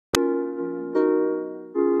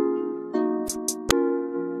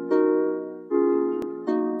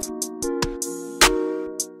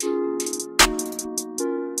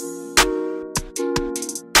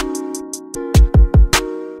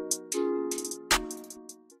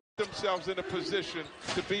themselves in a position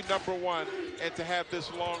to be #1 and to have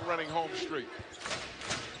this long-running home streak.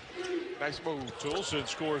 Nice move. Toulson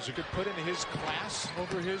scores a good put in his class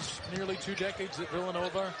over his nearly 2 decades at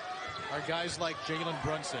Villanova. Are guys like Jalen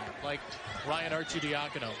Brunson, like Ryan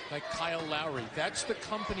Arcidiacono, like Kyle Lowry. That's the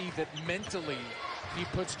company that mentally he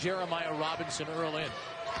puts Jeremiah Robinson Earl in.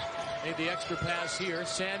 Made the extra pass here.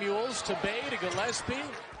 Samuels to Bay to Gillespie.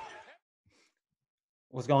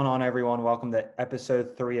 What's going on, everyone? Welcome to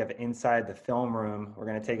episode 3 of Inside the Film Room. We're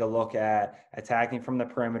going to take a look at attacking from the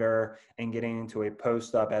perimeter and getting into a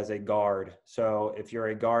post-up as a guard. So if you're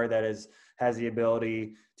a guard that has the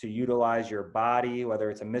ability to utilize your body, whether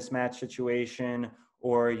it's a mismatch situation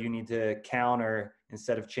or you need to counter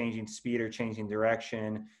instead of changing speed or changing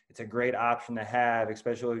direction, it's a great option to have,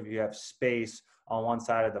 especially if you have space on one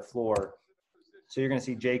side of the floor. So you're going to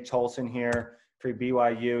see Jake Toulson here for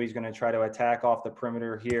BYU. He's going to try to attack off the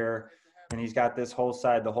perimeter here, and he's got this whole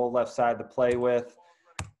side, the whole left side to play with.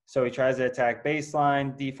 So he tries to attack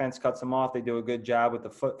baseline. Defense cuts him off. They do a good job with the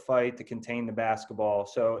foot fight to contain the basketball.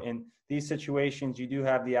 So in these situations, you do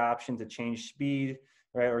have the option to change speed,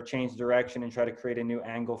 right, or change direction and try to create a new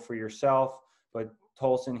angle for yourself. But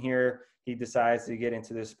Toulson here, he decides to get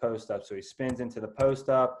into this post-up. So he spins into the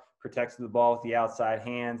post-up, protects the ball with the outside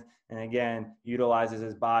hand, and again, utilizes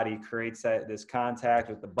his body, creates this contact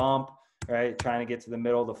with the bump, right, trying to get to the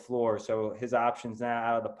middle of the floor. So his options now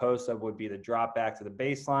out of the post-up would be to drop back to the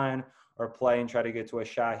baseline or play and try to get to a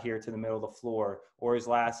shot here to the middle of the floor. Or his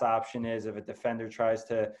last option is if a defender tries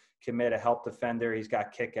to commit a help defender, he's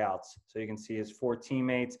got kickouts. So you can see his 4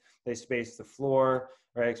 teammates, they space the floor,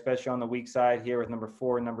 right, especially on the weak side here with number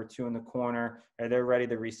 4 and number 2 in the corner. Right, they're ready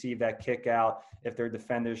to receive that kick out if their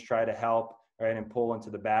defenders try to help, right, and pull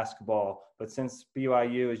into the basketball. But since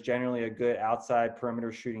BYU is generally a good outside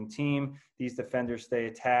perimeter shooting team, these defenders stay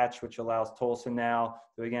attached, which allows Toulson now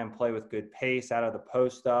to, again, play with good pace out of the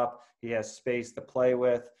post up. He has space to play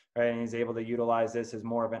with, right, and he's able to utilize this as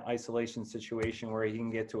more of an isolation situation where he can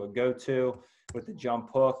get to a go-to with the jump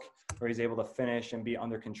hook, where he's able to finish and be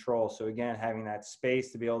under control. So again, having that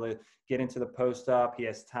space to be able to get into the post up, he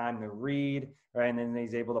has time to read, right, and then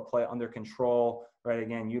he's able to play under control, right,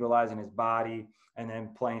 again, utilizing his body and then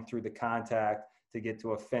playing through the contact to get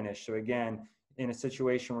to a finish. So again, in a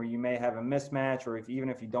situation where you may have a mismatch, or even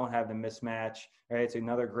if you don't have the mismatch, right, it's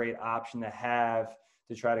another great option to have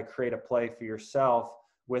to try to create a play for yourself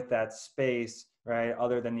with that space, right,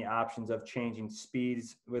 other than the options of changing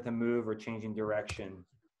speeds with a move or changing direction.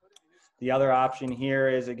 The other option here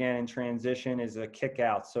is, again, in transition is a kick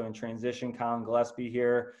out. So in transition, Colin Gillespie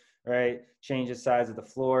here, right, changes sides of the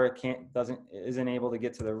floor, isn't able to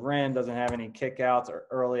get to the rim, doesn't have any kick outs or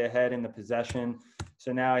early ahead in the possession.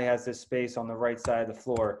 So now he has this space on the right side of the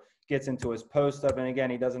floor, gets into his post up, and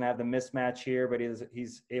again, he doesn't have the mismatch here, but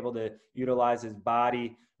he's able to utilize his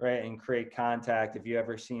body, right, and create contact. If you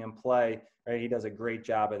ever see him play, right, he does a great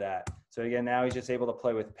job of that. So again, now he's just able to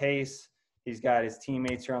play with pace. He's got his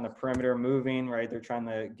teammates here on the perimeter moving, right? They're trying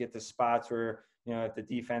to get to spots where, you know, if the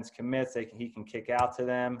defense commits, he can kick out to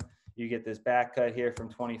them. You get this back cut here from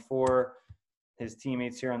 24. His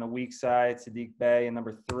teammates here on the weak side, Sadiq Bey and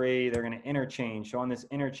number 3, they're going to interchange. So on this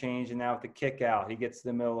interchange, and now with the kick out, he gets to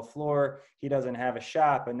the middle of the floor. He doesn't have a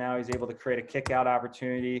shot, but now he's able to create a kick out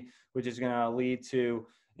opportunity, which is going to lead to,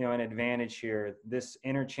 you know, an advantage here. This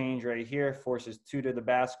interchange right here forces 2 to the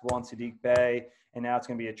basketball on Sadiq Bey, and now it's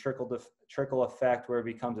going to be a trickle effect where it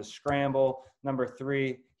becomes a scramble. Number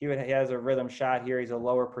 3, he has a rhythm shot here. He's a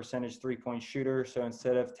lower percentage 3-point shooter, so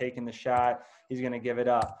instead of taking the shot, he's going to give it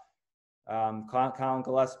up. Colin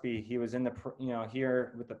Gillespie, he was in the, you know,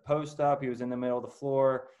 here with the post up, he was in the middle of the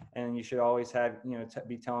floor, and you should always have, you know,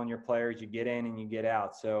 be telling your players you get in and you get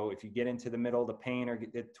out. So if you get into the middle of the paint or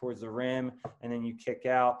get towards the rim and then you kick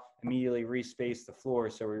out, immediately respace the floor.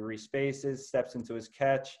 So he respaces, steps into his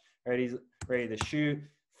catch, right, he's ready to shoot,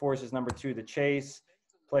 forces number 2 to chase,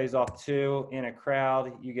 plays off 2 in a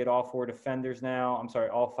crowd. You get all 5 defenders now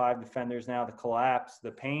to collapse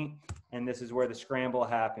the paint, and this is where the scramble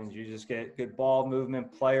happens. You just get good ball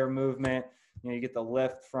movement, player movement. You know, you get the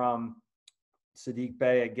lift from Sadiq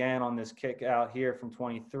Bey again on this kick out here from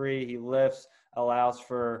 23. He lifts, allows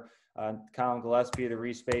for Colin Gillespie to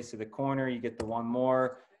respace to the corner. You get the one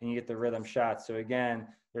more, and you get the rhythm shot. So again,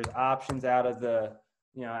 there's options out of the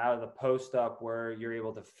post up where you're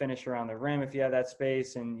able to finish around the rim if you have that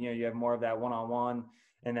space, and, you know, you have more of that one-on-one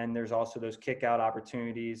And then there's also those kick out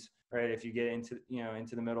opportunities, right? If you get into,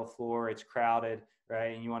 into the middle floor, it's crowded,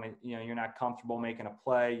 right? And you want to, you're not comfortable making a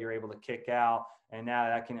play, you're able to kick out. And now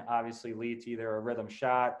that can obviously lead to either a rhythm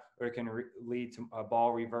shot, or it can lead to a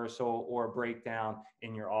ball reversal or a breakdown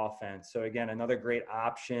in your offense. So again, another great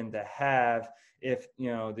option to have if,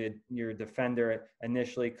 your defender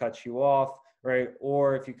initially cuts you off, right?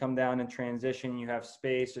 Or if you come down in transition, you have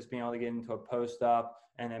space, just being able to get into a post up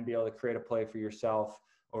and then be able to create a play for yourself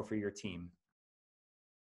or for your team.